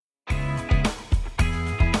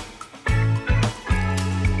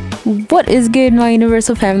What is good, my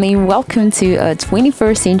universal family? Welcome to a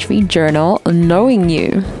 21st century journal, Knowing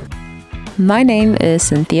You. My name is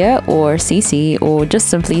Cynthia, or Cece, or just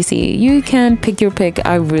simply C. You can pick your pick.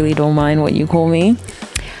 I really don't mind what you call me.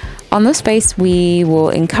 On this space, we will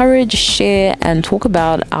encourage, share, and talk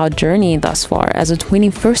about our journey thus far as a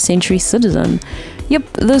 21st century citizen.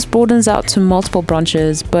 Yep, this broadens out to multiple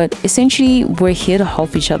branches, but essentially we're here to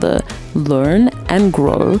help each other learn and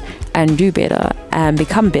grow and do better and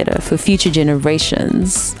become better for future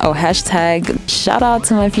generations. Oh, hashtag shout out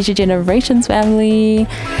to my future generations family.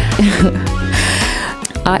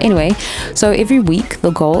 Anyway, so every week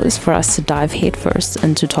the goal is for us to dive headfirst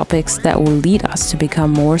into topics that will lead us to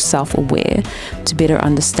become more self-aware, to better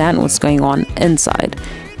understand what's going on inside,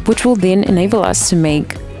 which will then enable us to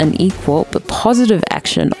make an equal but positive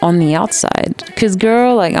action on the outside. Because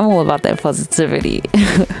girl, like, I'm all about that positivity.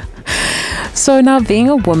 So now, being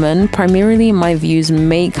a woman, primarily my views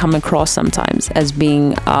may come across sometimes as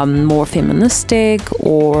being more feministic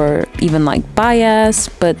or even like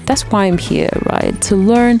biased, but that's why I'm here, right? To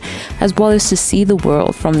learn as well as to see the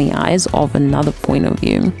world from the eyes of another point of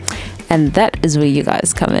view. And that is where you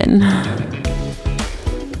guys come in.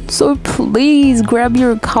 So please grab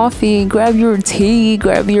your coffee, grab your tea,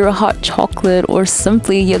 grab your hot chocolate, or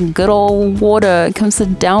simply your good old water. Come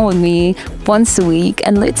sit down with me once a week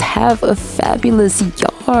and let's have a fabulous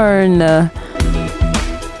yarn.